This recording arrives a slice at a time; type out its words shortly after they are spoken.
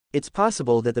It's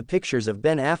possible that the pictures of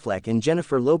Ben Affleck and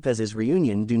Jennifer Lopez's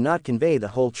reunion do not convey the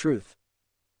whole truth.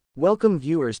 Welcome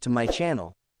viewers to my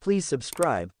channel. Please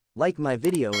subscribe, like my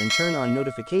video and turn on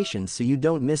notifications so you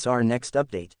don't miss our next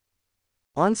update.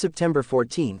 On September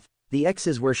 14th, the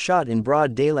exes were shot in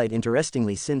broad daylight.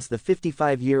 Interestingly, since the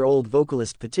 55-year-old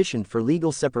vocalist petitioned for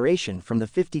legal separation from the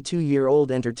 52-year-old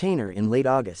entertainer in late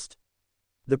August.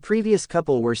 The previous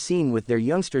couple were seen with their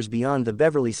youngsters beyond the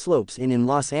Beverly Slopes Inn in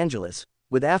Los Angeles,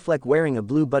 with Affleck wearing a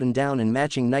blue button-down and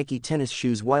matching Nike tennis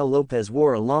shoes while Lopez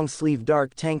wore a long-sleeved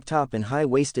dark tank top and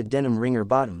high-waisted denim ringer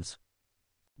bottoms.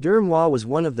 Rumours was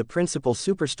one of the principal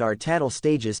superstar tattle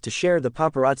stages to share the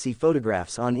paparazzi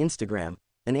photographs on Instagram,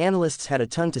 and analysts had a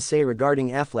ton to say regarding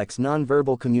Affleck's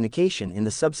non-verbal communication in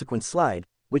the subsequent slide,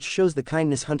 which shows the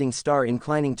kindness-hunting star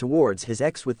inclining towards his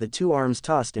ex with the two arms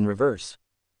tossed in reverse.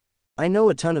 I know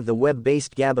a ton of the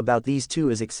web-based gab about these two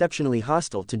is exceptionally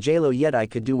hostile to J-Lo, yet I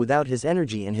could do without his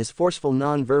energy and his forceful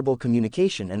non-verbal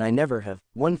communication, and I never have,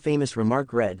 one famous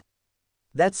remark read.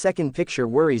 That second picture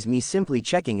worries me, simply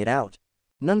checking it out.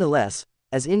 Nonetheless,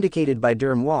 as indicated by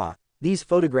Rumours, these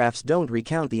photographs don't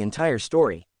recount the entire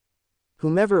story.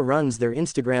 Whomever runs their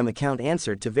Instagram account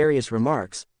answered to various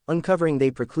remarks, uncovering they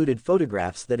precluded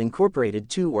photographs that incorporated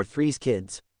 2 or 3's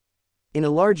kids. In a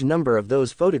large number of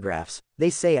those photographs, they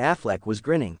say Affleck was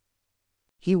grinning.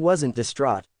 He wasn't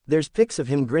distraught. There's pics of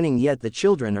him grinning, yet the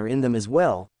children are in them as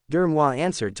well, Rumours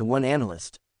answered to one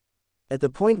analyst. At the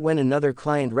point when another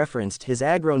client referenced his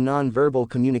aggro non-verbal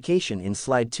communication in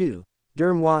slide 2,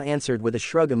 Rumours answered with a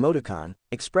shrug emoticon,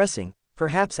 expressing,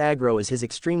 "Perhaps aggro is his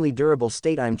extremely durable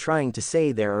state. I'm trying to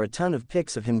say there are a ton of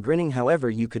pics of him grinning, however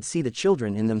you could see the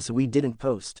children in them, so we didn't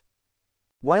post."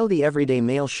 While the Everyday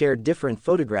Mail shared different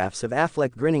photographs of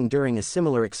Affleck grinning during a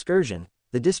similar excursion,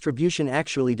 the distribution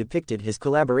actually depicted his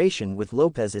collaboration with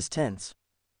Lopez as tense.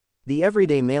 The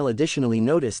Everyday Mail additionally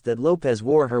noticed that Lopez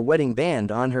wore her wedding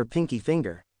band on her pinky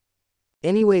finger.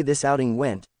 Anyway, this outing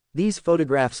went. These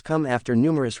photographs come after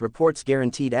numerous reports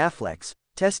guaranteed Affleck's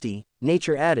testy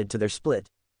nature added to their split.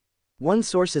 One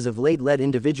sources of late-led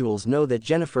individuals know that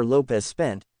Jennifer Lopez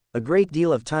spent a great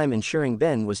deal of time ensuring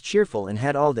Ben was cheerful and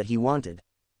had all that he wanted.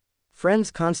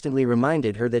 Friends constantly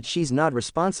reminded her that she's not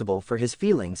responsible for his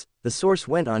feelings, the source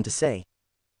went on to say.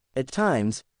 At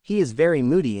times, he is very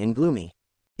moody and gloomy.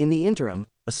 In the interim,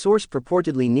 a source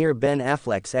purportedly near Ben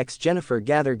Affleck's ex Jennifer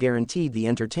guaranteed the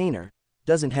entertainer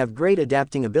doesn't have great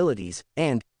adapting abilities,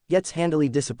 and gets handily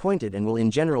disappointed and will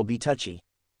in general be touchy.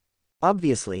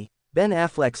 Obviously, Ben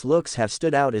Affleck's looks have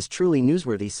stood out as truly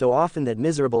newsworthy so often that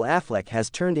miserable Affleck has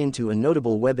turned into a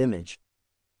notable web image.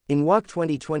 In WAC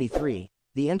 2023,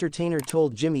 the entertainer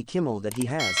told Jimmy Kimmel that he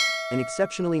has an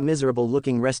exceptionally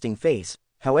miserable-looking resting face.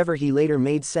 However, he later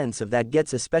made sense of that.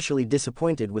 Gets especially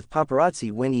disappointed with paparazzi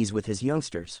when he's with his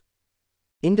youngsters.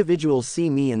 Individuals see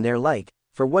me and they're like,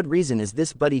 for what reason is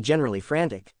this buddy generally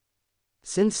frantic?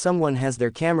 Since someone has their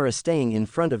camera staying in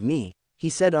front of me, he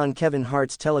said on Kevin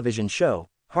Hart's television show,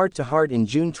 Heart to Heart in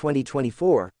June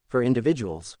 2024, for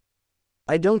individuals.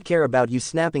 I don't care about you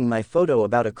snapping my photo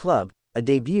about a club, a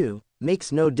debut,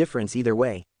 makes no difference either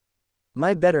way.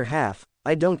 My better half,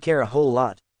 I don't care a whole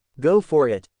lot. Go for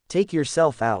it, take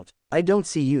yourself out. I don't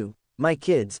see you, my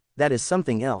kids, that is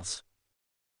something else.